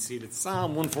seated.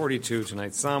 Psalm 142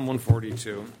 tonight. Psalm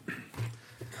 142.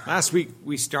 Last week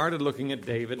we started looking at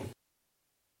David.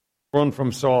 Run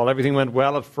from Saul. Everything went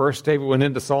well at first. David went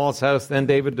into Saul's house. Then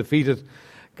David defeated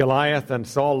Goliath, and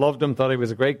Saul loved him, thought he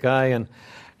was a great guy. And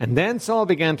then Saul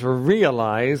began to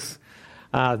realize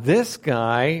this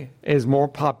guy is more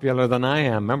popular than I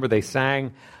am. Remember, they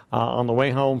sang on the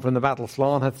way home from the battle,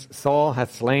 Saul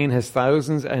hath slain his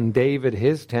thousands and David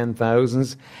his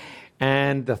 10,000s.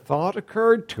 And the thought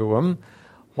occurred to him,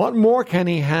 what more can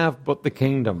he have but the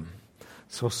kingdom?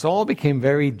 So Saul became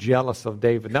very jealous of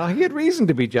David. Now, he had reason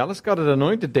to be jealous. God had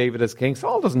anointed David as king.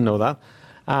 Saul doesn't know that.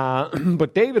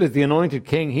 But David is the anointed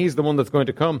king. He's the one that's going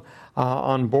to come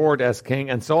on board as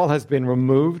king. And Saul has been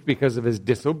removed because of his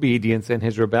disobedience and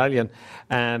his rebellion.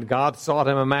 And God sought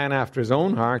him a man after his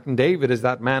own heart. And David is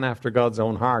that man after God's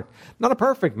own heart. Not a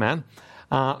perfect man,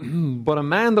 but a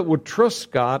man that would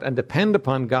trust God and depend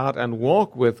upon God and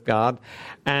walk with God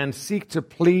and seek to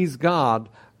please God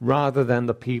rather than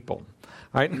the people.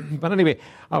 All right, but anyway,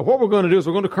 what we're going to do is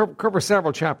we're going to cover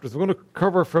several chapters. We're going to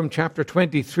cover from chapter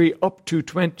 23 up to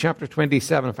chapter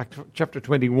 27. In fact, chapter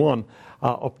 21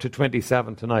 up to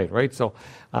 27 tonight, right? So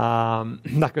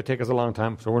that could take us a long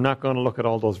time. So we're not going to look at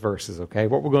all those verses, okay?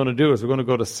 What we're going to do is we're going to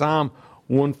go to Psalm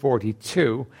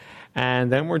 142,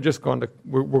 and then we're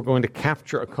going to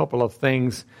capture a couple of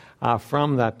things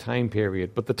from that time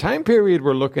period. But the time period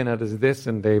we're looking at is this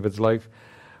in David's life,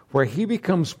 where he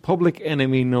becomes public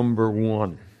enemy number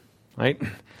one, right?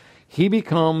 He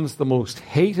becomes the most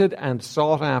hated and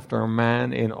sought after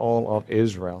man in all of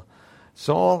Israel.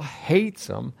 Saul hates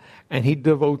him, and he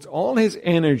devotes all his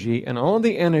energy and all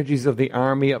the energies of the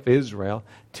army of Israel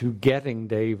to getting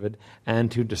David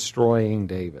and to destroying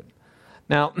David.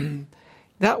 Now,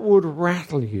 that would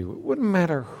rattle you. It wouldn't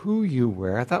matter who you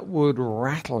were. That would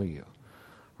rattle you.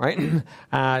 Right?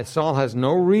 Saul has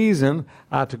no reason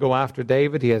to go after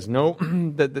David. He has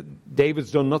David's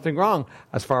done nothing wrong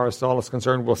as far as Saul is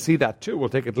concerned. We'll see that too. We'll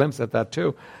take a glimpse at that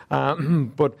too.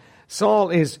 But Saul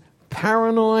is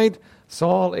paranoid.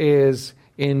 Saul is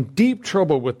in deep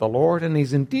trouble with the Lord, and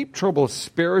he's in deep trouble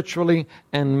spiritually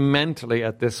and mentally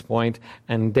at this point,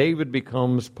 and David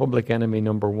becomes public enemy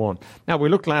number one. Now, we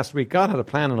looked last week. God had a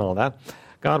plan and all that.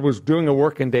 God was doing a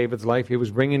work in David's life. He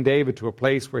was bringing David to a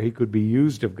place where he could be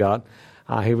used of God.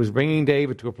 He was bringing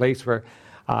David to a place where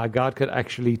God could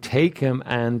actually take him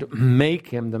and make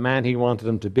him the man he wanted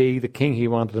him to be, the king he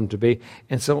wanted him to be.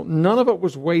 And so none of it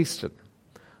was wasted.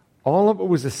 All of it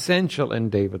was essential in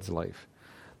David's life.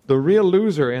 The real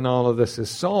loser in all of this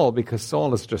is Saul, because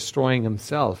Saul is destroying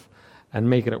himself and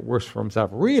making it worse for himself.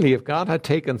 Really, if God had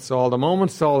taken Saul, the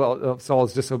moment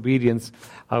Saul's disobedience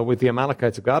with the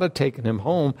Amalekites, if God had taken him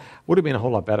home, would have been a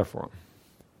whole lot better for him.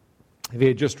 If he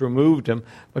had just removed him,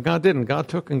 but God didn't. God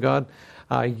took and God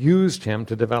used him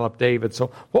to develop David.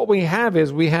 So what we have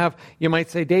is, you might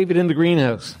say, David in the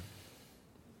greenhouse.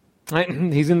 Right?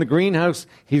 He's in the greenhouse.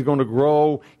 He's going to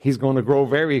grow. He's going to grow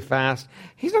very fast.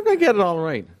 He's not going to get it all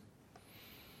right.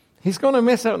 He's going to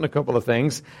miss out on a couple of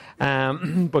things,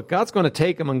 but God's going to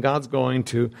take him, and God's going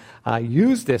to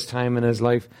use this time in his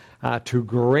life to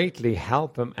greatly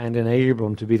help him and enable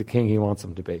him to be the king he wants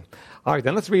him to be. All right,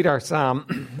 then let's read our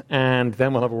psalm, and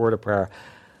then we'll have a word of prayer.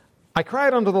 I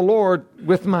cried unto the Lord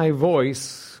with my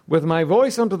voice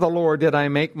unto the Lord did I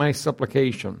make my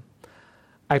supplication.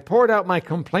 I poured out my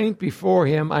complaint before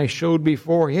him, I showed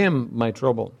before him my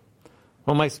trouble.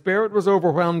 When my spirit was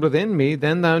overwhelmed within me,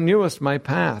 then thou knewest my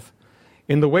path.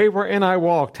 In the way wherein I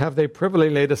walked, have they privily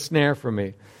laid a snare for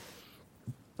me.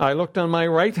 I looked on my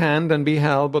right hand and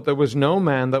beheld, but there was no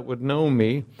man that would know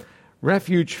me.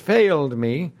 Refuge failed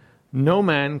me, no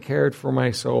man cared for my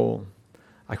soul.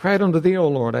 I cried unto thee, O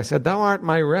Lord. I said, Thou art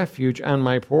my refuge and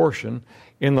my portion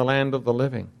in the land of the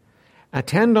living.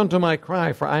 Attend unto my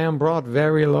cry, for I am brought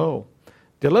very low.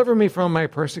 Deliver me from my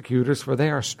persecutors, for they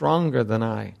are stronger than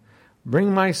I.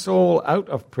 Bring my soul out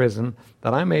of prison,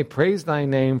 that I may praise thy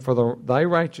name, for the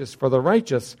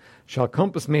righteous shall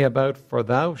compass me about, for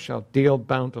thou shalt deal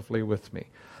bountifully with me.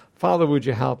 Father, would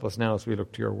you help us now as we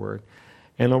look to your word?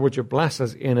 And Lord, would you bless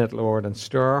us in it, Lord, and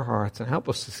stir our hearts and help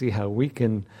us to see how we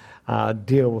can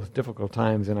deal with difficult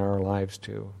times in our lives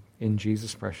too. In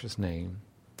Jesus' precious name,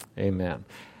 amen.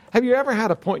 Have you ever had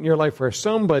a point in your life where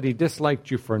somebody disliked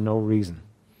you for no reason?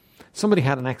 Somebody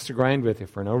had an axe to grind with you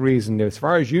for no reason. As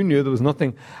far as you knew, there was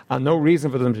no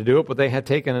reason for them to do it, but they had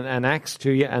taken an axe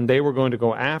to you, and they were going to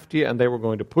go after you, and they were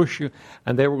going to push you,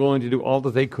 and they were going to do all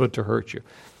that they could to hurt you.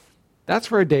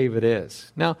 That's where David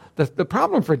is. Now, the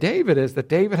problem for David is that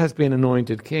David has been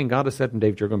anointed king. God has said to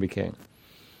David, you're going to be king.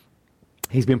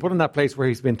 He's been put in that place where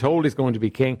he's been told he's going to be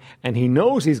king, and he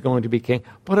knows he's going to be king,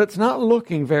 but it's not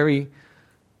looking very,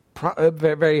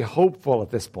 very hopeful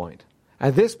at this point.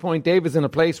 At this point, David's in a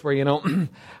place where,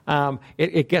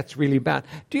 it gets really bad.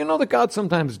 Do you know that God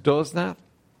sometimes does that?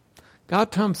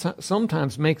 God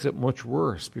sometimes makes it much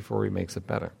worse before he makes it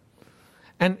better.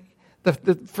 And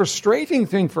the frustrating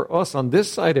thing for us on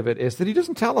this side of it is that he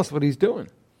doesn't tell us what he's doing.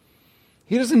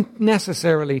 He doesn't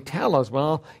necessarily tell us,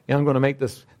 well, I'm going to make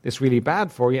this really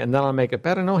bad for you, and then I'll make it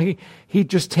better. No, he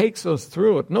just takes us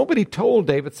through it. Nobody told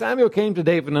David. Samuel came to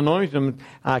David and anointed him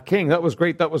king. That was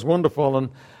great. That was wonderful.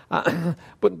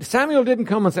 But Samuel didn't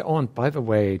come and say, oh, and by the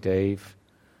way, Dave,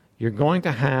 you're going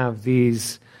to have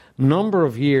these number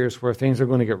of years where things are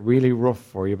going to get really rough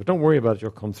for you, but don't worry about it.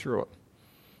 You'll come through it.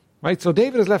 Right? So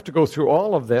David is left to go through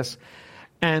all of this.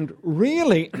 And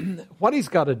really, what he's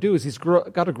got to do is he's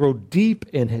got to grow deep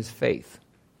in his faith.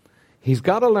 He's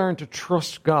got to learn to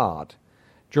trust God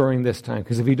during this time.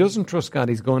 Because if he doesn't trust God,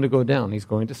 he's going to go down. He's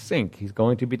going to sink. He's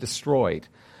going to be destroyed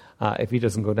if he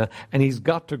doesn't go down. And he's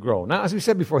got to grow. Now, as we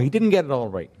said before, he didn't get it all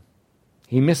right.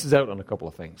 He misses out on a couple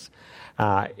of things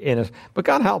in it. But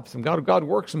God helps him. God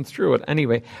works him through it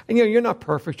anyway. And you're not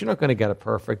perfect. You're not going to get it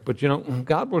perfect. But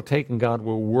God will take and God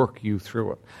will work you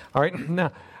through it. All right?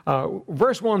 Now,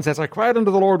 verse 1 says, I cried unto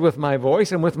the Lord with my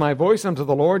voice, and with my voice unto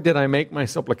the Lord did I make my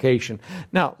supplication.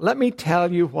 Now, let me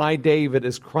tell you why David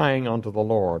is crying unto the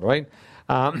Lord, right?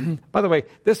 By the way,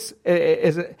 this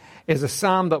is a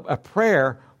psalm, a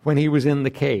prayer when he was in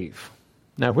the cave.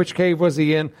 Now, which cave was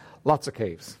he in? Lots of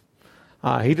caves.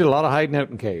 He did a lot of hiding out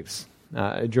in caves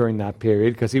during that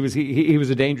period because he was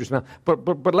a dangerous man.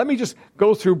 But let me just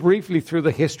go briefly through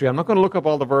the history. I'm not going to look up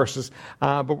all the verses,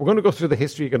 but we're going to go through the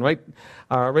history. You can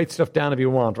write stuff down if you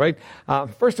want. Right.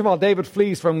 First of all, David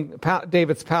flees from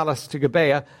David's palace to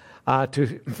Gibeah,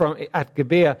 at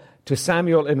Gibeah to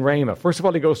Samuel in Ramah. First of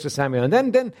all, he goes to Samuel,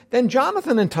 and then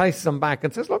Jonathan entices him back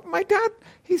and says, "Look, my dad,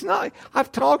 he's not.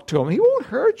 I've talked to him. He won't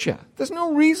hurt you. There's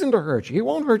no reason to hurt you. He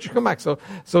won't hurt you. Come back."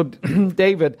 So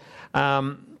David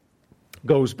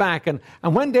goes back, and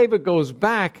when David goes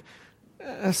back,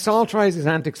 Saul tries his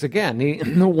antics again.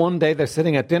 One day they're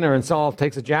sitting at dinner, and Saul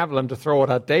takes a javelin to throw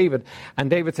it at David, and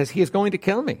David says, "He is going to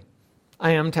kill me.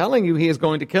 I am telling you, he is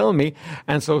going to kill me."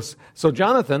 And so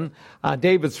Jonathan,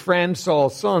 David's friend,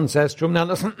 Saul's son, says to him, "Now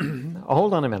listen,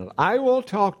 hold on a minute. I will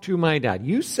talk to my dad.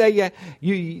 You say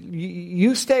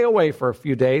you stay away for a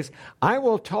few days. I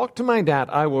will talk to my dad.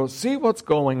 I will see what's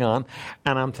going on.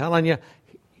 And I'm telling you,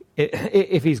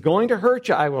 if he's going to hurt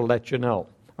you, I will let you know."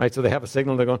 Right? So they have a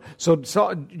signal. They're going. So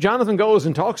Jonathan goes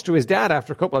and talks to his dad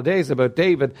after a couple of days about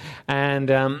David,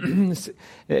 and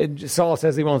Saul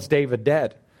says he wants David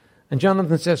dead. And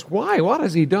Jonathan says, "Why? What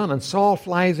has he done?" And Saul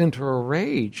flies into a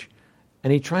rage,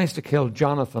 and he tries to kill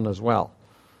Jonathan as well.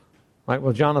 Right?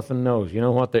 Well, Jonathan knows, you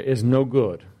know what? There is no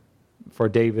good for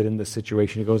David in this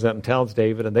situation. He goes out and tells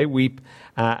David, and they weep,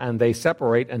 and they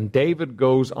separate, and David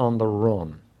goes on the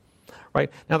run. Right?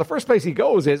 Now, the first place he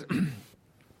goes is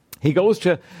he goes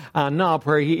to Nob,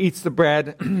 where he eats the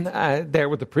bread there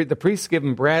with the priests give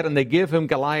him bread, and they give him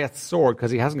Goliath's sword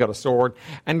because he hasn't got a sword.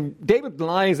 And David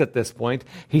lies at this point.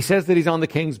 He says that he's on the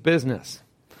king's business.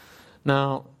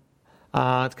 Now,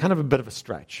 it's kind of a bit of a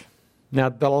stretch. Now,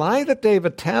 the lie that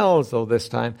David tells, though, this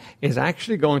time, is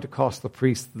actually going to cost the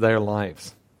priests their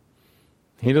lives.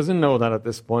 He doesn't know that at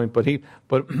this point, but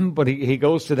he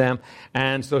goes to them,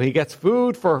 and so he gets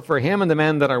food for him and the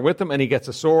men that are with him, and he gets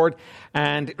a sword,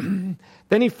 and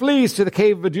then he flees to the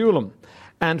cave of Adullam,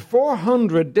 and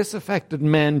 400 disaffected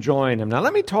men join him. Now,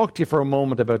 let me talk to you for a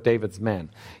moment about David's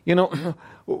men. You know,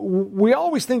 we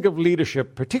always think of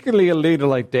leadership, particularly a leader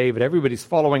like David. Everybody's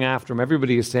following after him.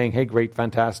 Everybody is saying, "Hey, great,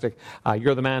 fantastic.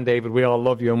 You're the man, David. We all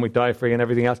love you, and we die for you," and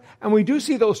everything else. And we do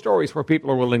see those stories where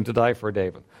people are willing to die for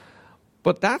David.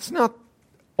 But that's not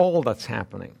all that's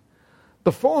happening.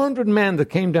 The 400 men that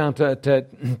came down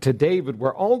to David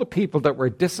were all the people that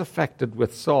were disaffected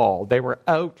with Saul. They were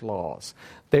outlaws.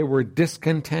 They were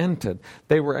discontented.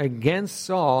 They were against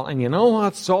Saul. And you know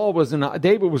what?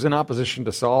 David was in opposition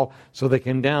to Saul, so they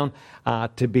came down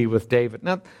to be with David.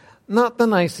 Now, not the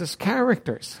nicest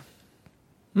characters.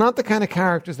 Not the kind of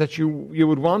characters that you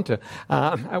would want to.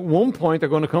 At one point, they're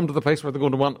going to come to the place where they're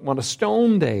going to want to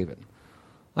stone David.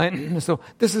 Right? So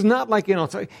this is not like,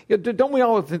 don't we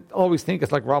always think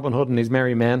it's like Robin Hood and his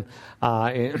merry men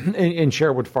in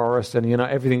Sherwood Forest, and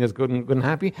everything is good and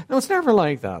happy? No, it's never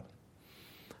like that.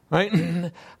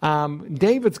 Right?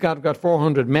 David's got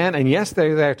 400 men, and yes,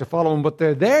 they're there to follow him, but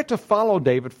they're there to follow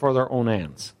David for their own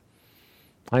ends.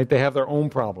 Right? They have their own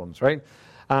problems, right?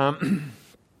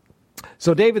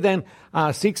 So David then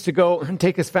seeks to go and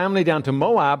take his family down to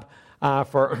Moab,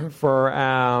 so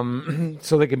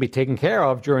they can be taken care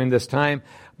of during this time.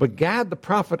 But Gad the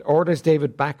prophet orders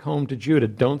David back home to Judah.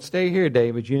 Don't stay here,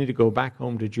 David. You need to go back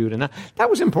home to Judah. Now, that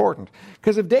was important,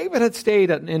 because if David had stayed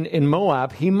in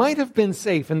Moab, he might have been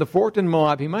safe. In the fort in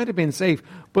Moab, he might have been safe.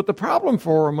 But the problem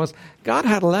for him was God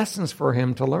had lessons for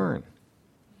him to learn.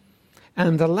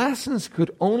 And the lessons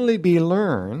could only be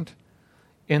learned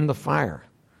in the fire.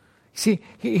 See,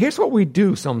 here's what we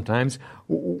do sometimes.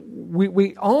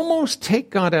 We almost take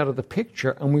God out of the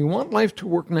picture, and we want life to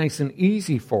work nice and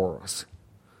easy for us.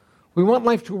 We want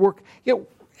life to work.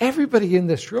 Everybody in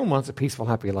this room wants a peaceful,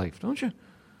 happy life, don't you?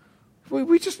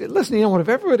 We just, listen, you know what, if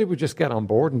everybody would just get on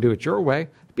board and do it your way,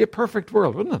 it'd be a perfect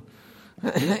world, wouldn't it?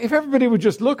 If everybody would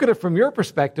just look at it from your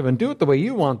perspective and do it the way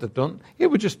you want it done, it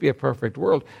would just be a perfect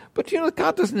world. But you know,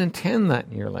 God doesn't intend that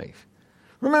in your life.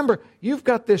 Remember, you've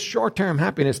got this short-term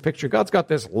happiness picture. God's got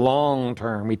this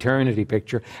long-term eternity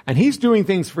picture, and He's doing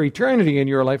things for eternity in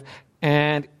your life.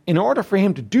 And in order for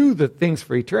Him to do the things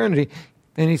for eternity,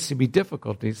 there needs to be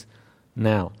difficulties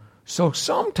now. So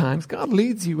sometimes God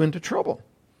leads you into trouble.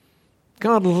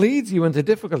 God leads you into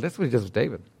difficulty. That's what He does with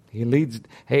David. He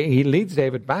leads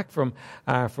David back from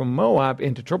Moab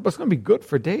into trouble. It's going to be good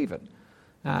for David.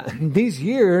 These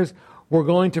years were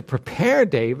going to prepare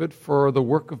David for the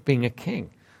work of being a king.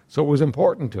 So it was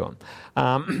important to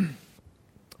him.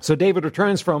 So David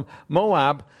returns from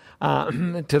Moab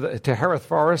to Hereth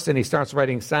Forest, and he starts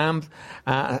writing Psalms.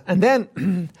 And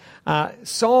then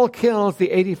Saul kills the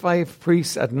 85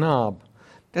 priests at Nob.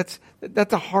 That's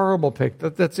a horrible pick.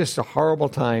 That's just a horrible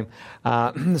time.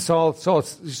 Saul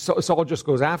just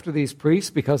goes after these priests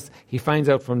because he finds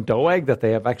out from Doeg that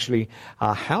they have actually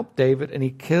helped David, and he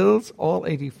kills all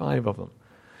 85 of them.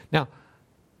 Now,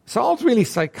 Saul's really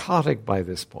psychotic by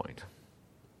this point,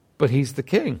 but he's the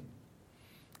king.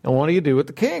 And what do you do with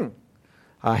the king?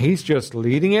 He's just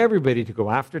leading everybody to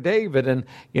go after David. And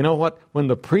you know what? When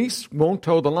the priests won't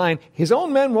toe the line, his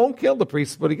own men won't kill the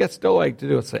priests, but he gets Doeg to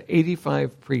do it. So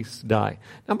 85 priests die.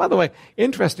 Now, by the way,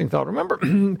 interesting thought.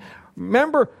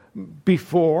 Remember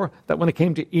before that when it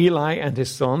came to Eli and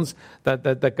his sons,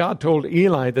 that God told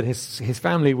Eli that his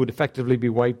family would effectively be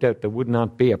wiped out. There would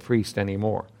not be a priest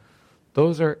anymore.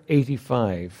 Those are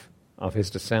 85 of his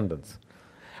descendants.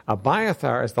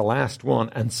 Abiathar is the last one,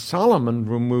 and Solomon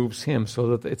removes him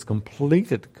so that it's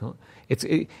completed.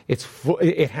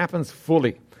 It happens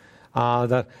fully.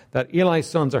 That Eli's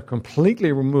sons are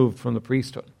completely removed from the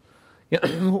priesthood.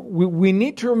 We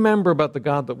need to remember about the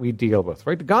God that we deal with,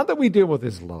 right? The God that we deal with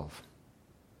is love.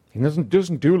 He doesn't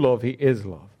do love, He is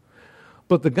love.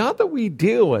 But the God that we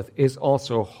deal with is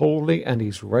also holy, and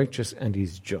He's righteous, and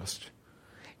He's just.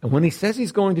 And when He says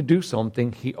He's going to do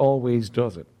something, He always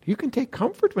does it. You can take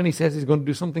comfort when He says He's going to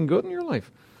do something good in your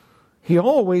life. He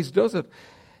always does it.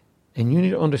 And you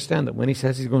need to understand that when He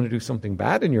says He's going to do something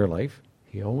bad in your life,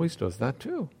 He always does that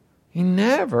too. He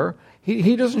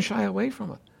doesn't shy away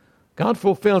from it. God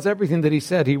fulfills everything that He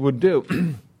said He would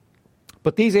do.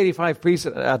 But these 85 priests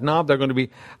at Nob, they're going to be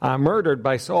murdered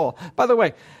by Saul. By the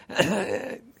way,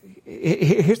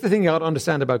 here's the thing you ought to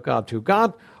understand about God too.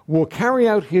 God will carry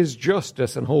out His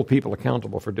justice and hold people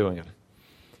accountable for doing it.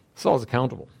 Saul's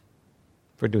accountable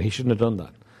for doing. He shouldn't have done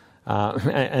that.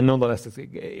 And nonetheless,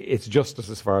 it's justice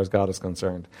as far as God is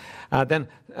concerned. Then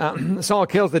Saul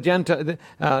kills the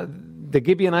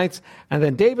Gibeonites, and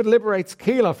then David liberates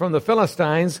Keilah from the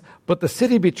Philistines, but the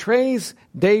city betrays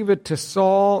David to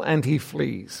Saul, and he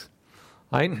flees.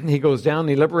 Right? He goes down,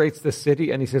 he liberates the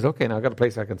city, and he says, okay, now I've got a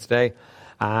place I can stay.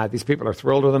 These people are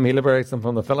thrilled with him. He liberates them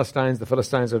from the Philistines. The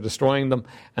Philistines are destroying them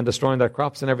and destroying their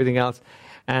crops and everything else.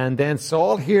 And then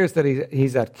Saul hears that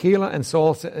he's at Keilah,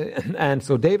 and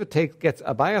so David gets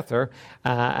Abiathar,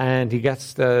 and he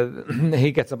gets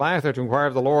Abiathar to inquire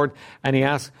of the Lord, and he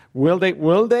asks, "Will they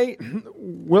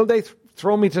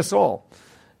throw me to Saul?"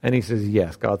 And he says,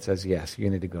 "Yes." God says, "Yes, you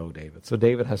need to go, David." So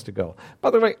David has to go.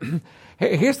 By the way,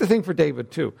 here's the thing for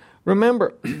David too.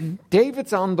 Remember,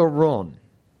 David's on the run.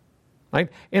 Right?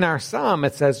 In our psalm,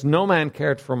 it says, "No man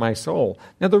cared for my soul."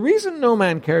 Now, the reason no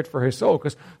man cared for his soul,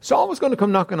 because Saul was going to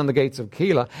come knocking on the gates of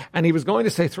Keilah, and he was going to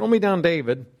say, "Throw me down,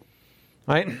 David,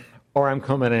 right? Or I'm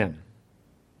coming in.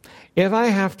 If I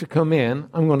have to come in,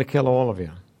 I'm going to kill all of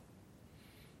you."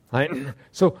 Right?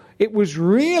 So it was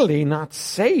really not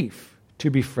safe to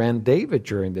befriend David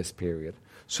during this period.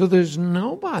 So there's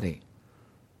nobody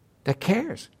that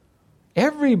cares.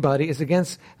 Everybody is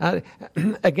against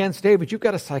David. You've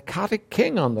got a psychotic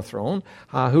king on the throne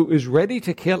who is ready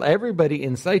to kill everybody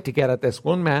in sight to get at this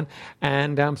one man.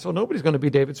 And so nobody's going to be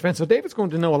David's friend. So David's going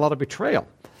to know a lot of betrayal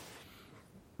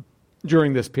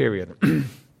during this period.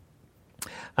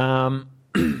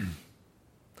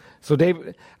 So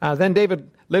then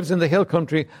David lives in the hill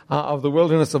country of the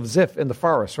wilderness of Ziph in the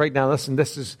forest. Right now, listen,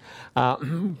 this is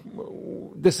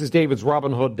David's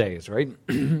Robin Hood days, right?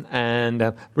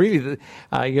 And really,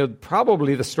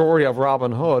 probably the story of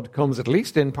Robin Hood comes at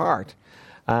least in part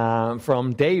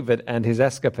from David and his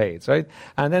escapades, right?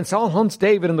 And then Saul hunts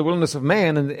David in the wilderness of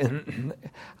Man in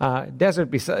desert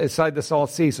beside the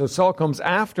Salt Sea. So Saul comes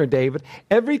after David.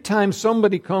 Every time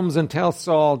somebody comes and tells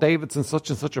Saul, David's in such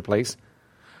and such a place,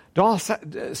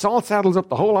 Saul saddles up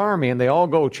the whole army and they all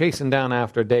go chasing down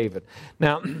after David.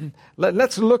 Now,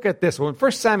 let's look at this one.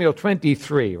 1 Samuel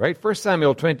 23, right? 1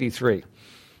 Samuel 23.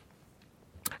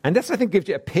 And this, I think, gives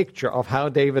you a picture of how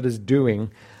David is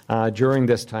doing during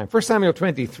this time. 1 Samuel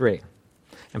 23.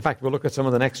 In fact, we'll look at some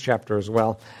of the next chapter as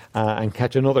well and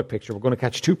catch another picture. We're going to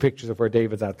catch two pictures of where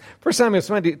David's at. 1 Samuel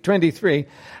 23,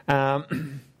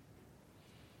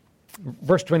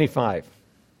 verse 25.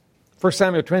 1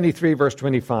 Samuel 23, verse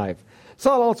 25.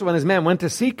 Saul also and his men went to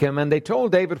seek him, and they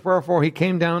told David wherefore he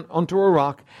came down unto a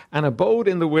rock and abode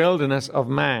in the wilderness of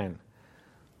Man.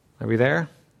 Are we there?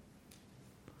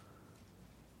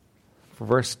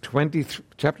 Verse 20,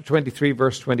 chapter 23,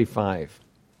 verse 25.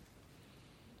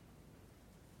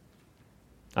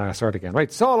 Start again.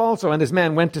 Right. Saul also and his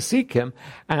men went to seek him,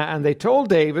 and they told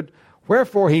David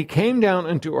wherefore he came down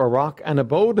into a rock and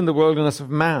abode in the wilderness of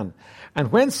Man. And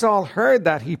when Saul heard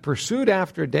that, he pursued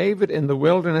after David in the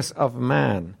wilderness of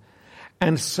Man.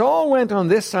 And Saul went on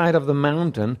this side of the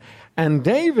mountain, and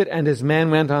David and his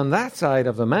men went on that side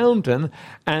of the mountain.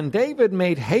 And David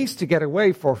made haste to get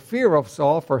away for fear of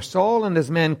Saul, for Saul and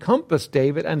his men compassed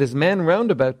David and his men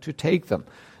round about to take them.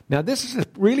 Now, this is a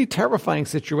really terrifying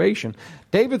situation.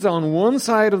 David's on one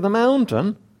side of the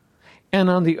mountain, and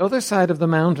on the other side of the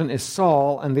mountain is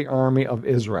Saul and the army of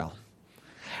Israel.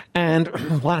 And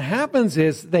what happens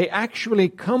is they actually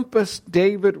compass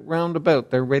David round about.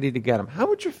 They're ready to get him. How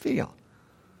would you feel?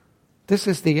 This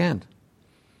is the end.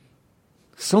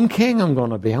 Some king I'm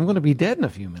going to be. I'm going to be dead in a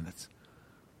few minutes.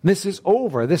 This is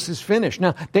over. This is finished.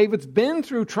 Now, David's been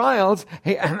through trials.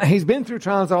 He's been through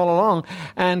trials all along.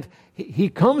 And he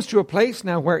comes to a place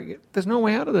now where there's no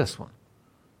way out of this one.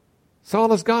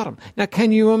 Saul has got him. Now,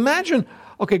 can you imagine,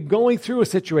 going through a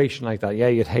situation like that? Yeah,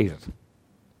 you'd hate it.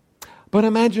 But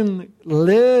imagine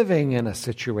living in a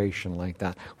situation like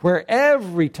that, where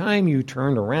every time you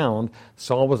turned around,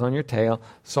 Saul was on your tail,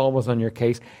 Saul was on your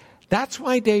case. That's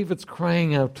why David's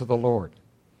crying out to the Lord.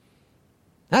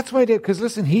 That's why David, because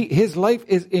listen, his life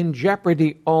is in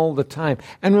jeopardy all the time.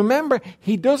 And remember,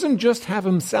 he doesn't just have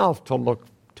himself to look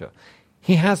to.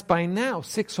 He has by now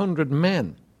 600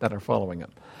 men that are following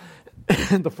him.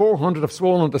 The 400 have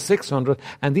swollen to 600,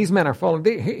 and these men are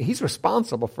following. He's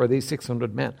responsible for these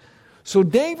 600 men. So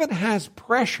David has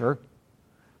pressure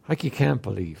like you can't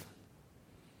believe.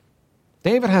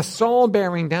 David has Saul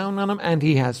bearing down on him, and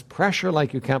he has pressure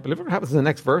like you can't believe. What happens in the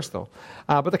next verse, though?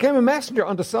 But there came a messenger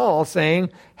unto Saul,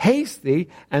 saying, Haste thee,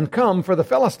 and come, for the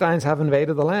Philistines have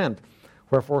invaded the land.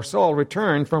 Wherefore Saul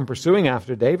returned from pursuing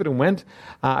after David, and went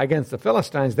against the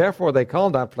Philistines. Therefore they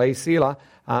called that place Selah.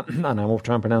 And I won't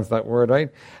try and pronounce that word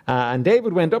right. And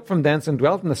David went up from thence and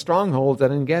dwelt in the strongholds at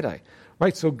En-gedi.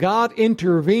 Right, so God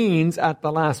intervenes at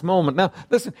the last moment. Now,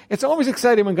 listen, it's always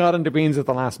exciting when God intervenes at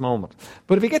the last moment.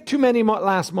 But if you get too many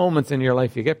last moments in your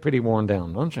life, you get pretty worn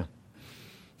down, don't you?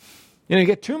 You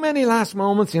get too many last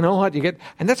moments, you know what you get?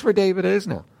 And that's where David is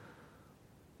now.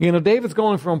 David's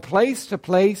going from place to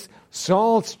place.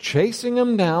 Saul's chasing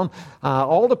him down.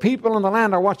 All the people in the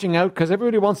land are watching out because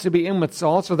everybody wants to be in with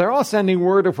Saul. So they're all sending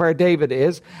word of where David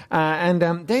is.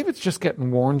 And David's just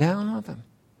getting worn down with him.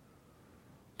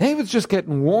 David's just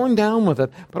getting worn down with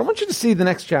it. But I want you to see the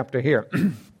next chapter here.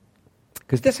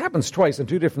 Because this happens twice on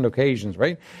two different occasions,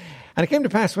 right? And it came to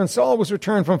pass when Saul was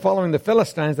returned from following the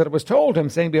Philistines that it was told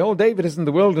him, saying, Behold, David is in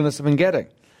the wilderness of En-gedi.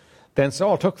 Then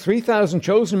Saul took 3,000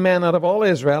 chosen men out of all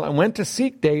Israel and went to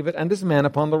seek David and his men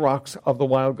upon the rocks of the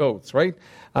wild goats, right?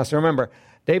 So remember,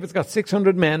 David's got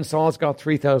 600 men, Saul's got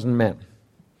 3,000 men.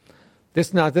 This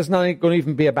is not going to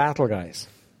even be a battle, guys.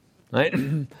 Right?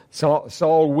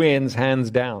 Saul wins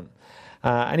hands down.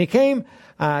 And he came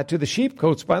to the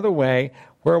sheepcotes by the way,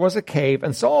 where was a cave,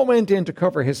 and Saul went in to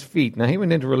cover his feet. Now he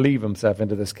went in to relieve himself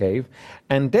into this cave.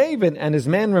 And David and his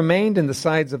men remained in the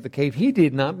sides of the cave. He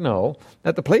did not know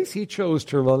that the place he chose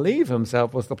to relieve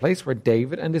himself was the place where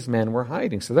David and his men were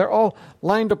hiding. So they're all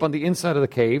lined up on the inside of the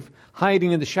cave,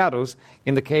 hiding in the shadows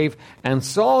in the cave. And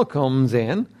Saul comes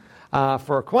in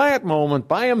for a quiet moment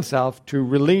by himself to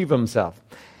relieve himself.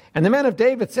 And the men of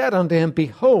David said unto him,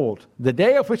 Behold, the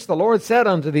day of which the Lord said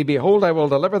unto thee, Behold, I will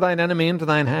deliver thine enemy into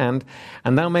thine hand,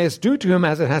 and thou mayest do to him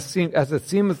as it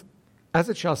seemeth as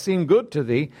it shall seem good to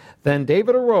thee. Then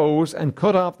David arose and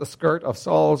cut off the skirt of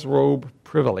Saul's robe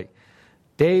privily.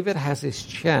 David has his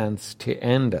chance to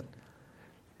end it.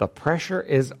 The pressure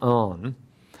is on.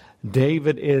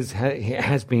 David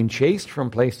has been chased from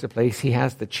place to place. He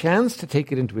has the chance to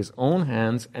take it into his own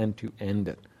hands and to end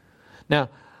it. Now,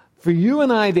 for you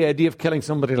and I, the idea of killing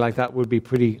somebody like that would be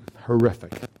pretty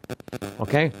horrific.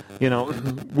 Okay?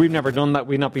 We've never done that.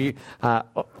 We'd not be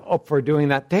up for doing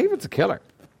that. David's a killer.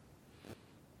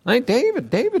 Right?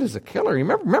 David is a killer.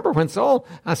 Remember when Saul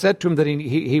said to him that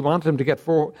he wanted him to get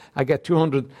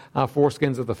 200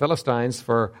 foreskins of the Philistines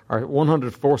or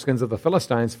 100 foreskins of the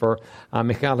Philistines for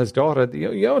Michal, his daughter.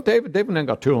 David then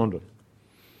got 200,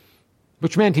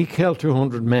 which meant he killed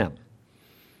 200 men.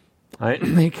 Right?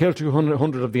 He killed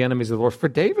 200 of the enemies of the Lord. For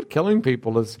David, killing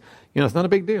people is, it's not a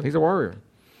big deal. He's a warrior.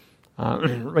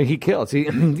 He kills.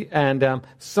 And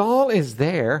Saul is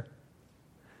there.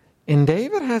 And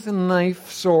David has a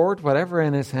knife, sword, whatever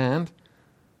in his hand.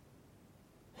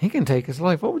 He can take his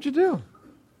life. What would you do?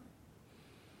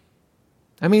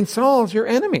 I mean, Saul's your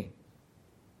enemy.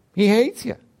 He hates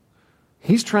you.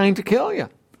 He's trying to kill you.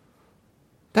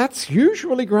 That's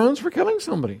usually grounds for killing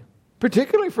somebody,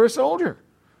 particularly for a soldier.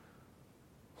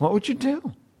 What would you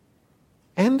do?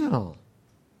 End it all.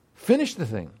 Finish the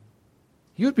thing.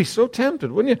 You'd be so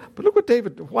tempted, wouldn't you? But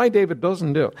look why David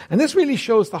doesn't do it. And this really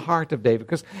shows the heart of David,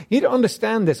 because you need to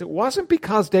understand this. It wasn't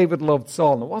because David loved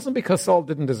Saul, and it wasn't because Saul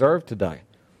didn't deserve to die.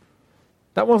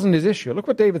 That wasn't his issue. Look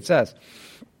what David says.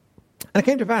 And it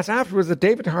came to pass afterwards that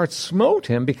David's heart smote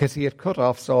him because he had cut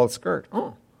off Saul's skirt.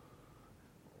 Oh.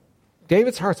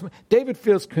 David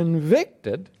feels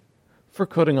convicted for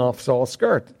cutting off Saul's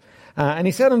skirt. And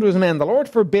he said unto his men, the Lord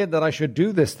forbid that I should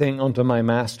do this thing unto my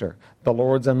master, the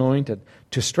Lord's anointed,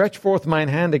 to stretch forth mine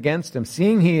hand against him,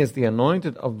 seeing he is the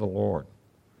anointed of the Lord.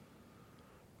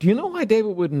 Do you know why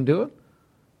David wouldn't do it?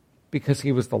 Because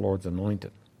he was the Lord's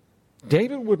anointed.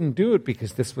 David wouldn't do it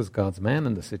because this was God's man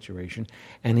in the situation.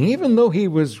 And even though he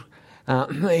was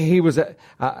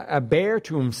a bear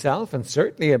to himself, and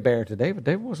certainly a bear to David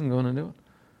wasn't going to do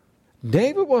it.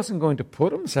 David wasn't going to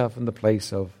put himself in the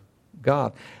place of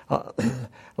God.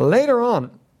 Later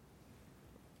on,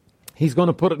 he's going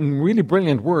to put it in really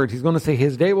brilliant words. He's going to say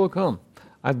his day will come.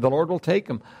 The Lord will take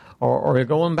him, or he'll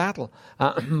go in battle.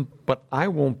 But I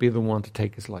won't be the one to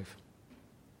take his life.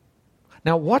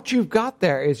 Now, what you've got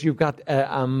there is you've got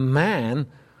a man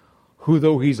who,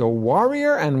 though he's a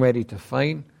warrior and ready to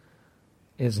fight,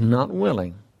 is not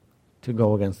willing to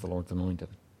go against the Lord's anointed.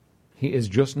 He is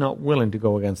just not willing to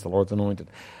go against the Lord's anointed.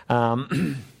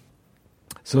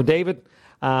 So David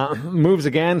moves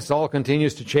again. Saul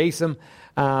continues to chase him.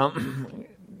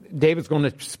 David's going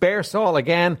to spare Saul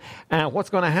again.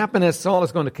 What's going to happen is Saul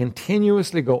is going to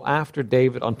continuously go after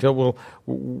David until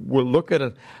we'll look at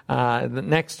it the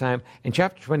next time. In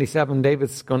chapter 27,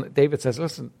 David says,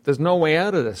 listen, there's no way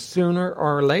out of this. Sooner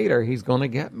or later, he's going to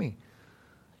get me.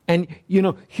 And,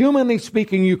 humanly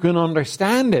speaking, you can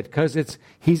understand it because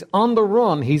he's on the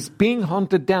run. He's being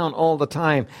hunted down all the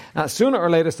time. Sooner or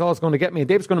later, Saul's going to get me.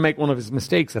 David's going to make one of his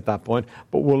mistakes at that point,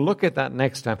 but we'll look at that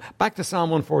next time. Back to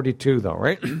Psalm 142, though,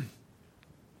 right?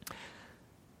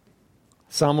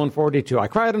 Psalm 142. I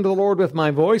cried unto the Lord with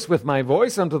my voice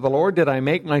unto the Lord did I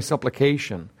make my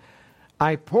supplication.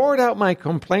 I poured out my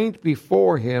complaint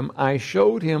before him. I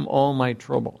showed him all my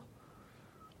trouble.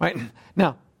 Right?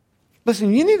 Now,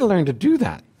 listen, you need to learn to do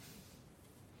that.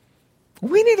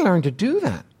 We need to learn to do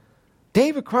that.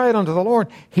 David cried unto the Lord.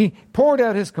 He poured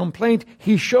out his complaint.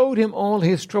 He showed him all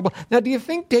his trouble. Now, do you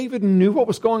think David knew what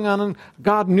was going on and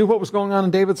God knew what was going on in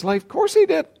David's life? Of course he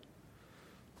did.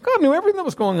 God knew everything that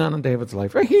was going on in David's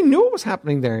life. Right? He knew what was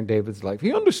happening there in David's life.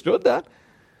 He understood that.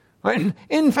 Right?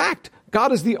 In fact,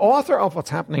 God is the author of what's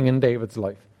happening in David's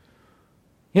life.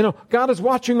 God is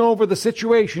watching over the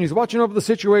situation. He's watching over the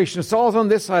situation. Saul's on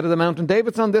this side of the mountain.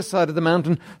 David's on this side of the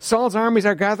mountain. Saul's armies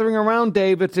are gathering around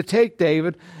David to take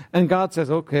David. And God says,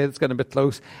 okay, it's getting a bit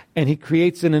close. And he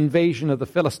creates an invasion of the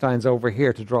Philistines over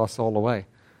here to draw Saul away.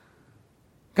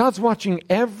 God's watching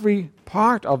every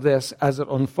part of this as it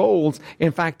unfolds.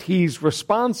 In fact, he's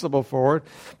responsible for it.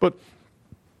 But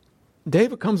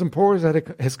David comes and pours out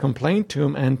his complaint to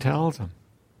him and tells him.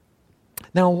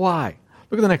 Now, why?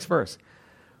 Look at the next verse.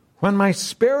 When my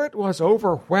spirit was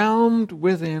overwhelmed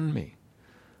within me.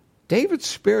 David's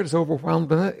spirit is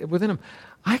overwhelmed within him.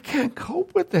 I can't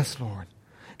cope with this, Lord.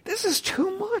 This is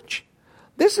too much.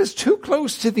 This is too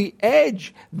close to the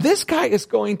edge. This guy is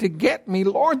going to get me.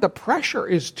 Lord, the pressure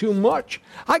is too much.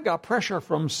 I got pressure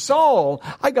from Saul.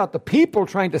 I got the people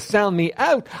trying to sell me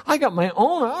out. I got my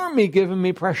own army giving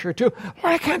me pressure too.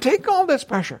 Lord, I can't take all this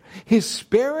pressure. His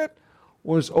spirit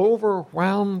was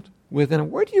overwhelmed within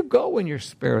him. Where do you go when your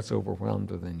spirit's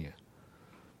overwhelmed within you?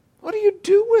 What do you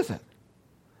do with it?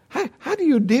 How do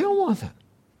you deal with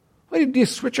it? Do you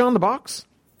switch on the box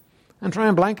and try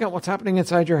and blank out what's happening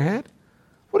inside your head?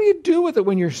 What do you do with it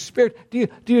when your spirit... Do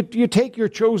you take your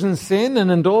chosen sin and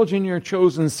indulge in your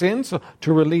chosen sin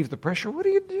to relieve the pressure? What do?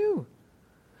 You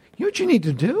know what you need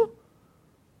to do?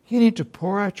 You need to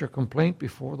pour out your complaint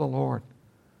before the Lord.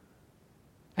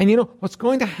 And you know, what's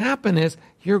going to happen is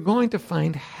you're going to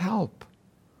find help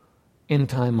in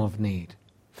time of need.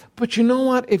 But you know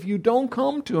what? If you don't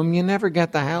come to Him, you never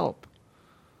get the help.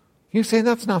 You say,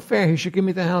 that's not fair. He should give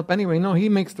me the help anyway. No, He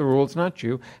makes the rules, not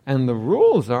you. And the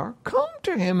rules are, come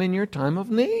to Him in your time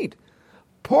of need.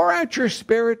 Pour out your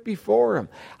spirit before Him.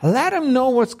 Let Him know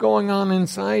what's going on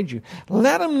inside you.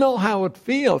 Let Him know how it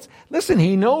feels. Listen,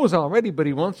 He knows already, but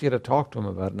He wants you to talk to Him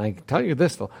about it. And I can tell you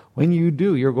this, though. When you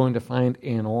do, you're going to find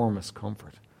enormous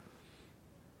comfort.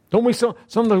 Don't we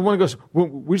sometimes want to go,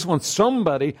 we just want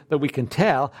somebody that we can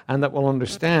tell and that will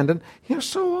understand. And you know,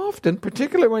 so often,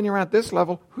 particularly when you're at this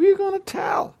level, who are you going to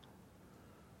tell?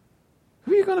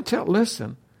 Who are you going to tell?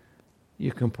 Listen,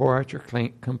 you can pour out your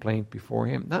complaint before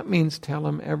Him. That means tell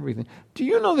Him everything. Do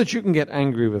you know that you can get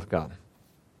angry with God?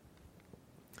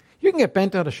 You can get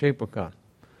bent out of shape with God.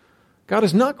 God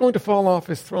is not going to fall off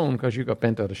His throne because you got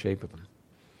bent out of shape with Him.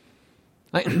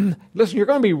 Listen, you're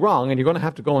going to be wrong, and you're going to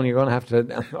have to go and you're going to have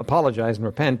to apologize and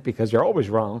repent because you're always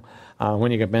wrong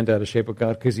when you get bent out of shape with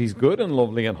God, because He's good and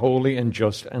lovely and holy and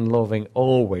just and loving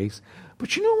always.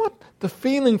 But you know what? The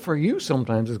feeling for you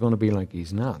sometimes is going to be like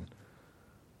He's not.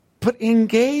 But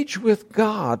engage with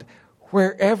God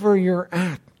wherever you're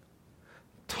at.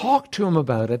 Talk to Him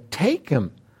about it. Take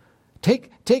Him. Take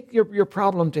your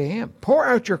problem to Him. Pour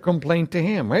out your complaint to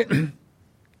Him, right?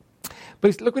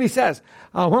 But look what He says.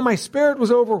 When my spirit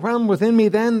was overwhelmed within me,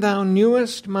 then Thou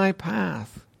knewest my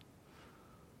path.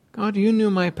 God, You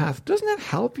knew my path. Doesn't it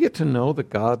help you to know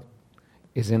that God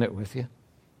is in it with you?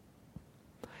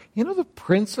 You know, the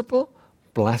principal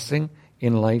blessing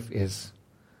in life is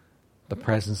the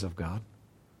presence of God.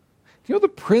 You know, the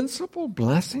principal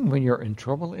blessing when you're in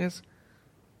trouble is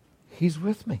He's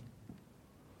with me.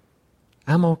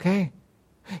 I'm okay.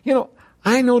 You know,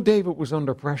 I know David was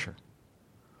under pressure,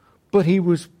 but he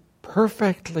was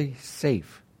perfectly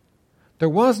safe. There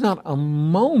was not a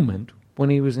moment when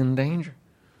he was in danger.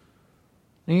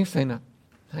 And you say, now,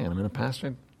 hang on a minute,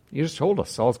 Pastor. You just told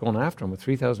us Saul's going after him with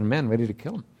 3,000 men ready to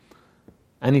kill him.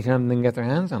 Anytime they can get their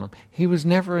hands on him. He was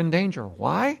never in danger.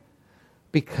 Why?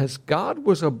 Because God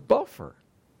was a buffer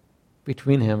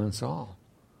between him and Saul.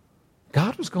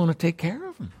 God was going to take care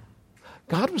of him.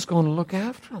 God was going to look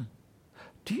after him.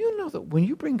 Do you know that when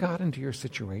you bring God into your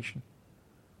situation,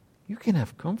 you can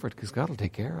have comfort because God will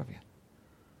take care of you?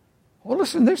 Well,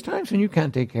 listen, there's times when you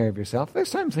can't take care of yourself.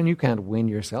 There's times when you can't win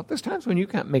yourself. There's times when you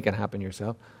can't make it happen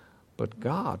yourself. But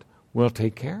God will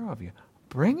take care of you.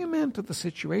 Bring Him into the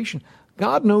situation.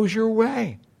 God knows your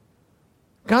way.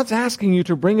 God's asking you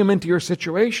to bring Him into your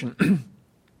situation.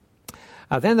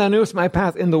 Then Thou knewest my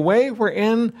path. In the way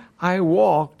wherein I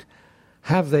walked,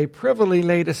 have they privily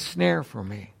laid a snare for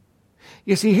me.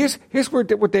 You see, here's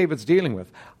what David's dealing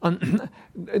with.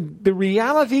 The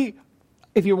reality,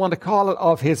 if you want to call it,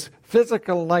 of his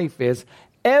physical life is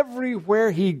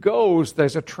everywhere he goes,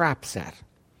 there's a trap set.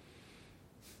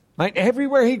 Right?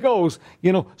 Everywhere he goes,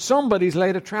 you know, somebody's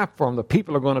laid a trap for him. The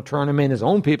people are going to turn him in. His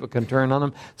own people can turn on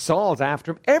him. Saul's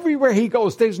after him. Everywhere he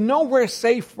goes, there's nowhere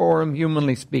safe for him,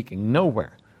 humanly speaking.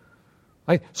 Nowhere.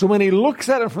 Right? So when he looks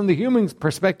at it from the human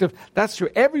perspective, that's true.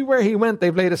 Everywhere he went,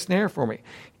 they've laid a snare for me.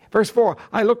 Verse 4,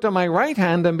 I looked on my right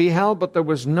hand and beheld, but there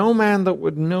was no man that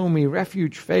would know me.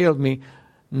 Refuge failed me.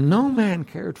 No man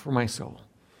cared for my soul.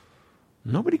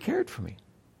 Nobody cared for me.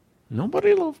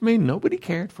 Nobody loved me. Nobody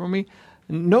cared for me.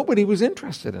 Nobody was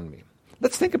interested in me.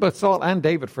 Let's think about Saul and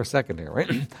David for a second here,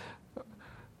 right?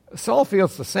 Saul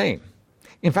feels the same.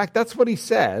 In fact, that's what he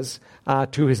says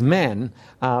to his men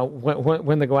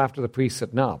when they go after the priests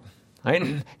at Nob.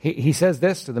 Right? He says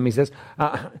this to them. He says,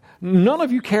 none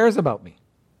of you cares about me.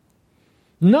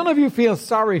 None of you feel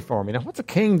sorry for me. Now, what's a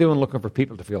king doing looking for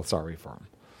people to feel sorry for him?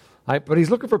 Right? But he's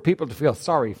looking for people to feel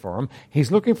sorry for him.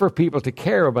 He's looking for people to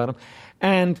care about him.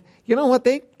 And you know what?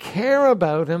 They care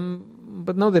about him,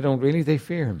 but no, they don't really. They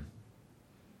fear him.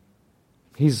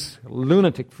 He's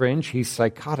lunatic fringe. He's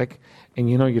psychotic. And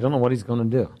you don't know what he's going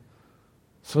to do.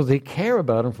 So they care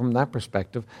about him from that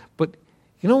perspective. But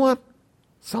you know what?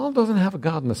 Saul doesn't have a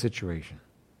God in the situation.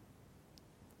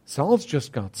 Saul's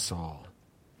just got Saul.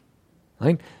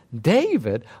 Right?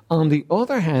 David, on the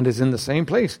other hand, is in the same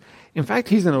place. In fact,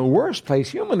 he's in a worse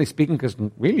place, humanly speaking, because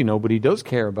really nobody does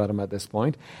care about him at this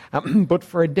point. But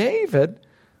for David,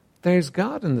 there's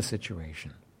God in the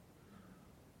situation.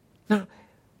 Now,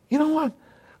 you know what?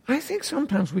 I think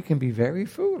sometimes we can be very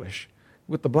foolish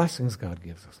with the blessings God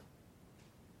gives us.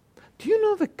 Do you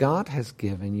know that God has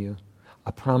given you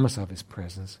a promise of His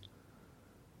presence?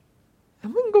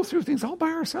 And we can go through things all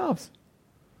by ourselves.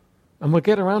 And we'll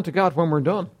get around to God when we're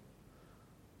done.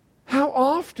 How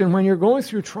often when you're going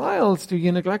through trials do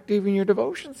you neglect even your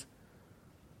devotions?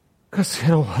 Because you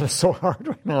know what, it's so hard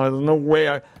right now. There's no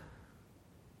way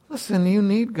Listen, you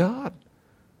need God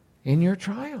in your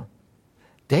trial.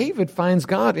 David finds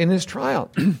God in his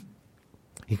trial.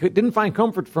 He didn't find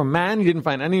comfort from man. He didn't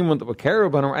find anyone that would care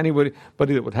about him or anybody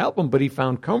that would help him, but he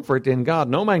found comfort in God.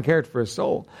 No man cared for his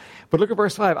soul. But look at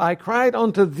verse 5. I cried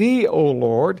unto thee, O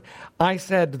Lord. I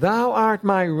said, thou art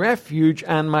my refuge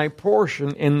and my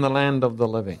portion in the land of the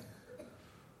living.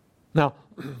 Now,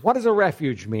 what does a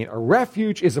refuge mean? A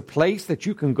refuge is a place that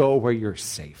you can go where you're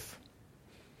safe.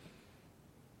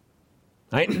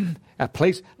 Right? A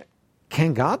place.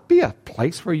 Can God be a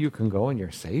place where you can go and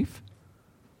you're safe?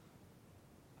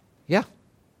 Yeah.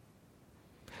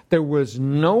 There was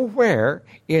nowhere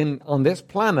on this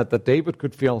planet that David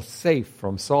could feel safe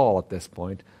from Saul at this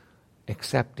point,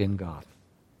 except in God.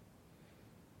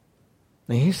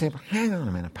 Now you say, well, hang on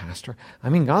a minute, Pastor. I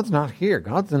mean, God's not here.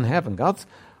 God's in heaven. God's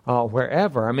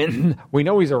wherever. I mean, we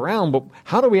know He's around, but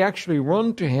how do we actually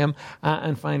run to Him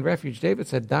and find refuge? David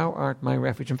said, thou art my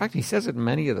refuge. In fact, he says it in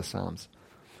many of the Psalms.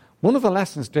 One of the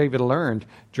lessons David learned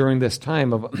during this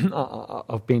time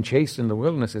of being chased in the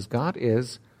wilderness is God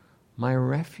is my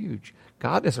refuge.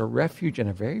 God is a refuge and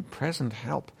a very present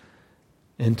help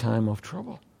in time of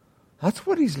trouble. That's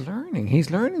what he's learning.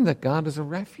 He's learning that God is a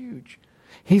refuge.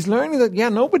 He's learning that,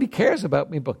 nobody cares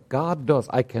about me, but God does.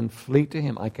 I can flee to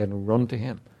Him. I can run to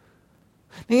Him.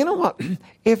 Now, you know what?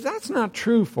 If that's not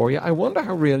true for you, I wonder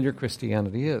how real your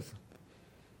Christianity is.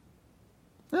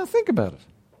 Now, think about it.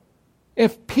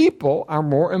 If people are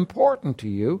more important to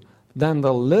you than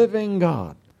the living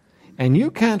God, and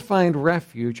you can't find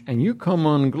refuge, and you come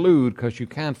unglued because you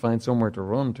can't find somewhere to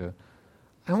run to,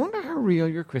 I wonder how real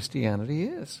your Christianity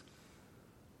is.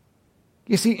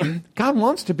 You see, God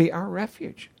wants to be our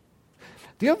refuge.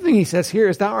 The other thing He says here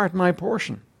is, thou art my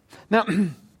portion. Now,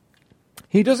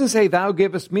 He doesn't say, thou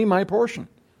givest me my portion.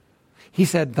 He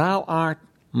said, thou art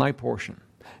my portion.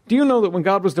 Do you know that when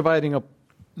God was dividing up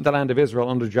the land of Israel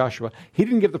under Joshua, He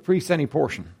didn't give the priests any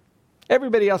portion?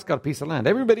 Everybody else got a piece of land.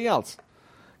 Everybody else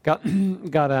got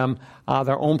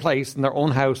their own place and their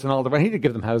own house and all that. He didn't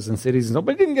give them houses and cities and stuff,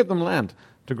 but He didn't give them land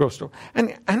to grow store.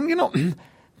 And you know,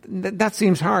 that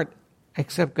seems hard,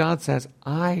 except God says,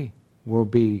 I will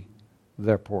be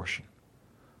their portion.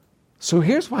 So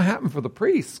here's what happened for the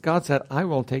priests. God said, I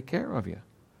will take care of you.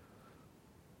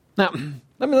 Now,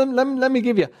 let me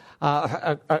give you a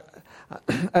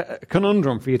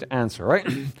conundrum for you to answer, right?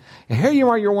 Here you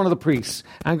are, you're one of the priests,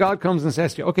 and God comes and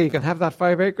says to you, okay, you can have that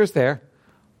 5 acres there,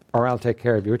 or I'll take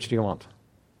care of you. Which do you want?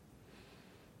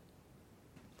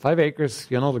 5 acres,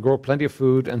 to grow plenty of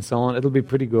food and so on. It'll be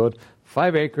pretty good.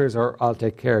 5 acres, or I'll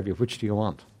take care of you. Which do you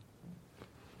want?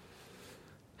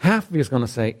 Half of you is going to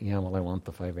say, I want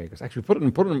the 5 acres. Actually, put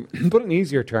it in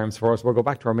easier terms for us. We'll go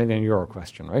back to our €1 million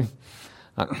question, right?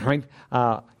 Right?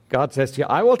 God says to you,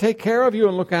 I will take care of you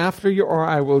and look after you, or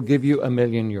I will give you €1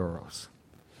 million.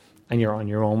 And you're on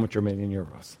your own with your €1 million.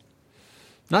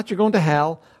 Not you're going to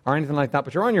hell or anything like that,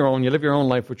 but you're on your own. You live your own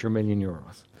life with your €1 million. Now,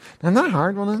 isn't that a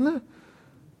hard one, isn't it?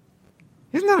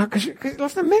 Isn't that hard? Because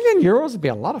listen, €1 million would be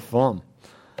a lot of fun.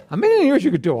 €1 million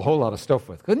you could do a whole lot of stuff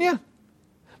with, couldn't you?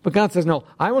 But God says, no,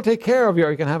 I will take care of you,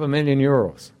 or you can have €1 million.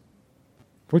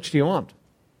 Which do you want?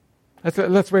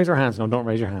 Let's raise our hands. No, don't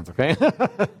raise your hands, okay?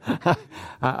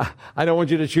 I don't want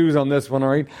you to choose on this one, all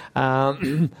right?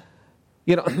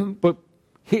 But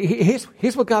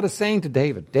here's what God is saying to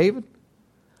David. David,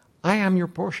 I am your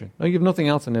portion. No, you have nothing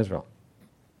else in Israel.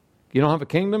 You don't have a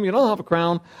kingdom. You don't have a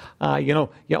crown. You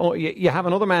have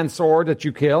another man's sword that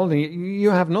you killed. And you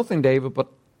have nothing, David, but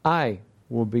I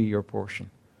will be your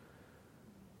portion.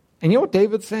 And you know what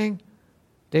David's saying?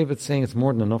 David's saying it's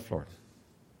more than enough, Lord.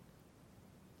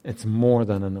 It's more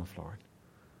than enough, Lord.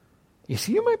 You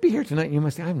see, you might be here tonight and you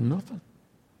might say, I have nothing.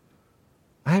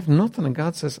 I have nothing. And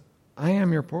God says, I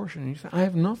am your portion. And you say, I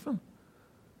have nothing.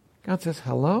 God says,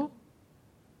 hello?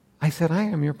 I said, I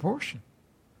am your portion.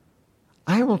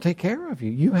 I will take care of you.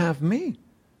 You have me.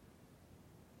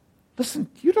 Listen,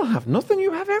 you don't have nothing.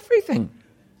 You have everything.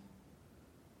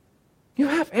 You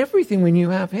have everything when you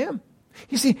have Him.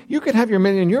 You see, you could have your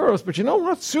 €1,000,000, but you know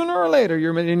what? Sooner or later,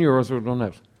 your €1,000,000 would run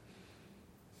out.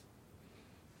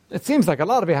 It seems like a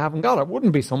lot of you haven't got it. It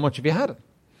wouldn't be so much if you had it.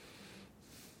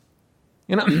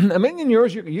 You know,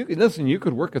 €1,000,000, you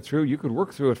could work it through. You could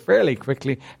work through it fairly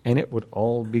quickly, and it would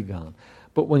all be gone.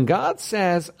 But when God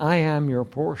says, I am your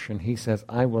portion, he says,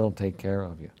 I will take care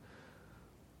of you.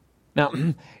 Now,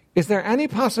 is there any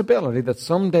possibility that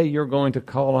someday you're going to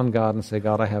call on God and say,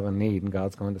 God, I have a need, and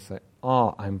God's going to say,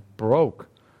 oh, I'm broke.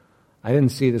 I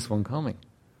didn't see this one coming.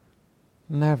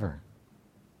 Never.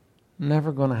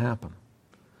 Never going to happen.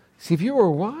 See, if you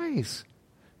were wise,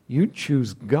 you'd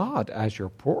choose God as your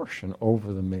portion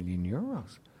over the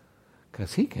 €1,000,000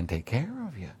 because he can take care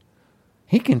of you.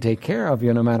 He can take care of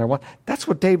you no matter what. That's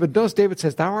what David does. David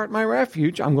says, thou art my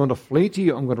refuge. I'm going to flee to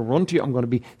you. I'm going to run to you. I'm going to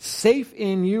be safe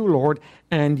in you, Lord,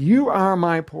 and you are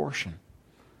my portion.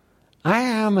 I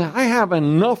have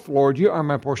enough, Lord. You are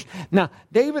my portion. Now,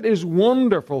 David is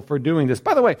wonderful for doing this.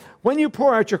 By the way, when you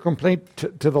pour out your complaint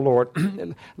to the Lord,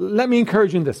 let me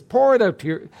encourage you in this. Pour it out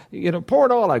to pour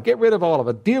it all out. Get rid of all of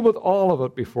it. Deal with all of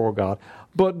it before God.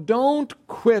 But don't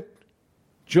quit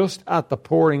just at the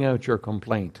pouring out your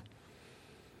complaint.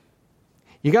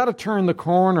 You got to turn the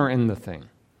corner in the thing.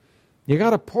 You got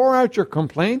to pour out your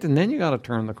complaint, and then you got to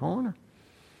turn the corner.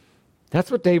 That's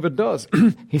what David does.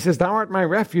 He says, thou art my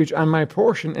refuge and my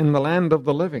portion in the land of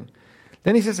the living.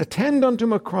 Then he says, attend unto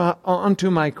my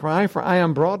cry, for I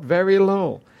am brought very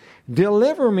low.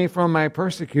 Deliver me from my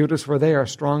persecutors, for they are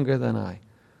stronger than I.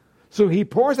 So he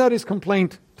pours out his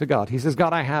complaint to God. He says,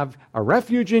 God, I have a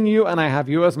refuge in you, and I have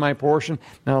you as my portion.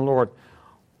 Now, Lord,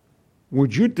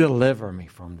 would you deliver me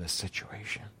from this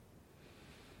situation?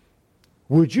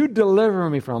 Would you deliver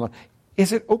me from it?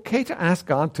 Is it okay to ask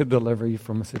God to deliver you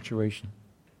from a situation?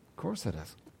 Of course it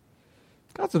is.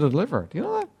 God's a deliverer. Do you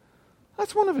know that?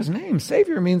 That's one of his names.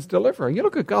 Savior means deliverer. You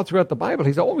look at God throughout the Bible,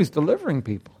 he's always delivering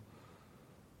people.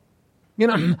 You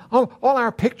know, all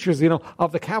our pictures,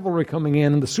 of the cavalry coming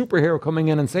in and the superhero coming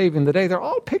in and saving the day, they're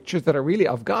all pictures that are really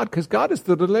of God because God is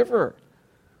the deliverer.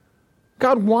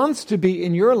 God wants to be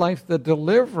in your life the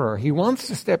deliverer. He wants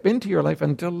to step into your life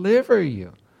and deliver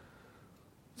you.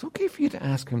 It's okay for you to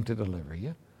ask him to deliver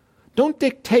you. Don't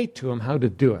dictate to him how to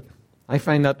do it. I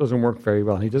find that doesn't work very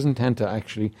well. He doesn't tend to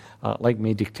actually like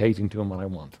me dictating to him what I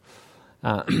want.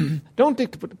 Don't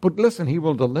dictate, but listen, he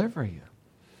will deliver you.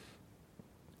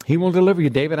 He will deliver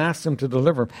you. David asks him to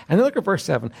deliver him. And then look at verse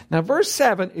 7. Now, verse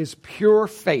 7 is pure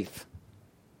faith.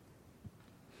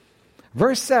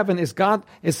 Verse 7 is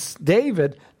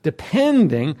David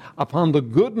depending upon the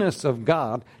goodness of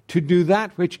God to do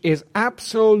that which is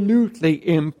absolutely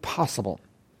impossible.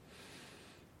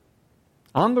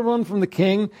 On the run from the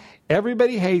king,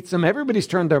 everybody hates him, everybody's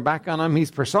turned their back on him,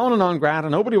 he's persona non grata,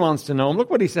 nobody wants to know him.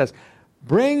 Look what he says,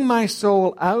 bring my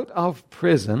soul out of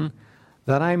prison,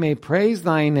 that I may praise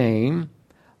thy name.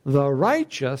 The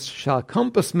righteous shall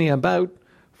compass me about,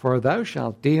 for thou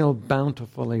shalt deal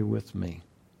bountifully with me.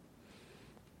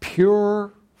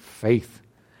 Pure faith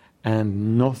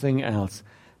and nothing else.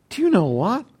 Do you know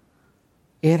what?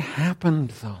 It happened,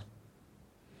 though.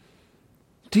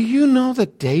 Do you know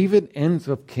that David ends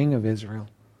up king of Israel?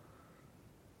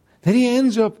 That he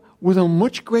ends up with a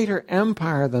much greater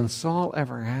empire than Saul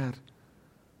ever had?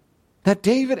 That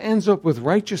David ends up with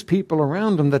righteous people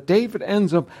around him? That David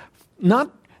ends up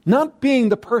not being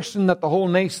the person that the whole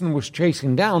nation was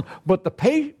chasing down, but the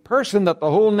person that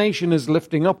the whole nation is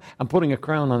lifting up and putting a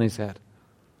crown on his head?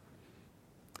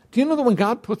 Do you know that when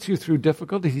God puts you through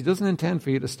difficulties, he doesn't intend for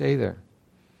you to stay there?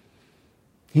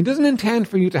 He doesn't intend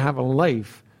for you to have a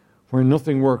life where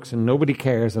nothing works and nobody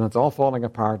cares and it's all falling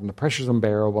apart and the pressure's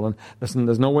unbearable and listen,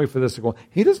 there's no way for this to go.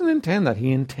 He doesn't intend that.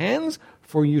 He intends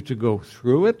for you to go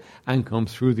through it and come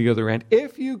through the other end.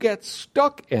 If you get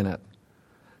stuck in it,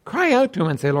 cry out to him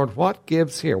and say, Lord, what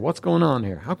gives here? What's going on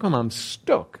here? How come I'm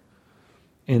stuck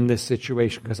in this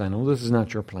situation? Because I know this is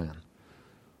not your plan.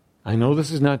 I know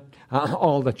this is not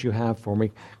all that you have for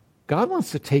me. God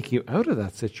wants to take you out of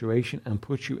that situation and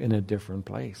put you in a different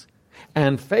place.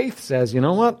 And faith says, you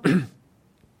know what?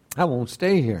 I won't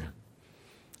stay here.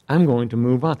 I'm going to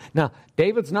move on. Now,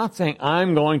 David's not saying,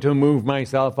 I'm going to move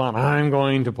myself on. I'm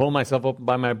going to pull myself up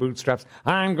by my bootstraps.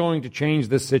 I'm going to change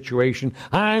this situation.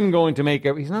 I'm going to make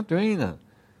it. He's not doing that.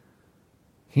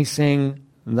 He's saying,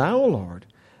 thou, Lord,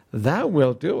 thou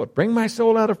wilt do it. Bring my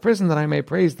soul out of prison that I may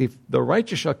praise thee. The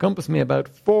righteous shall compass me about,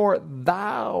 for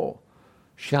thou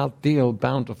shalt deal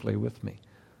bountifully with me.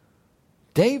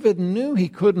 David knew he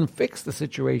couldn't fix the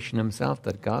situation himself,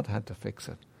 that God had to fix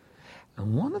it.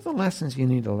 And one of the lessons you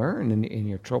need to learn in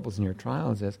your troubles and your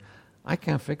trials is, I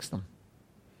can't fix them.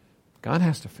 God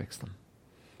has to fix them.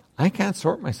 I can't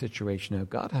sort my situation out.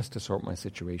 God has to sort my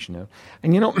situation out.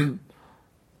 And you know,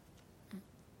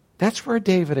 that's where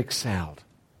David excelled.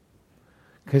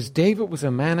 Because David was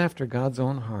a man after God's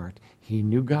own heart. He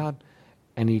knew God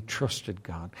and he trusted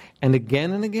God. And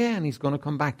again, he's going to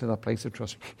come back to that place of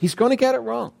trust. He's going to get it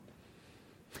wrong.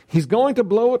 He's going to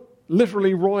blow it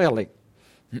literally royally.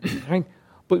 Right?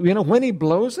 But you know, when he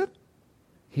blows it,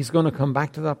 he's going to come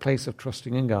back to that place of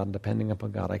trusting in God and depending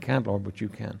upon God. I can't, Lord, but you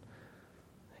can.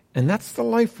 And that's the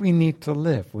life we need to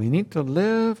live. We need to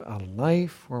live a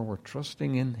life where we're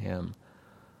trusting in him,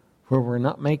 where we're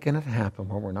not making it happen,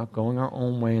 where we're not going our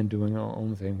own way and doing our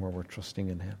own thing, where we're trusting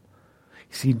in him.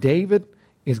 You see, David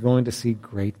is going to see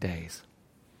great days.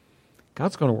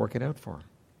 God's going to work it out for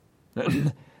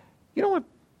him. You know what?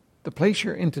 The place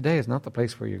you're in today is not the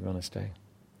place where you're going to stay.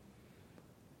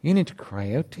 You need to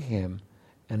cry out to him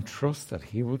and trust that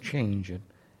he will change it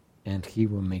and he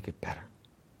will make it better.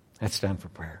 Let's stand for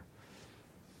prayer.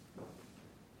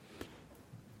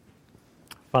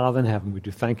 Father in heaven, we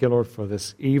do thank you, Lord, for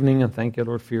this evening, and thank you,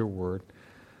 Lord, for your word.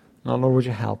 Now, Lord, would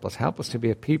you help us? Help us to be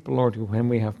a people, Lord, who when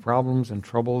we have problems and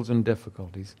troubles and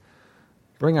difficulties,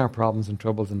 bring our problems and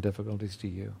troubles and difficulties to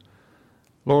you.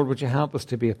 Lord, would you help us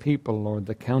to be a people, Lord,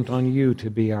 that count on you to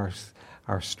be our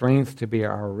strength, to be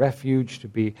our refuge, to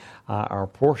be our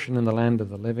portion in the land of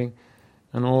the living.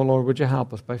 And oh, Lord, would you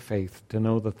help us by faith to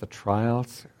know that the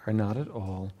trials are not at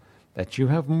all, that you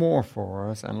have more for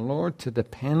us, and Lord, to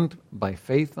depend by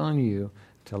faith on you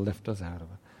to lift us out of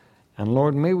it. And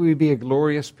Lord, may we be a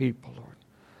glorious people,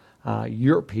 Lord,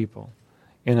 your people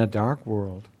in a dark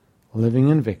world, living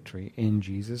in victory. In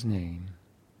Jesus' name,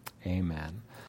 amen.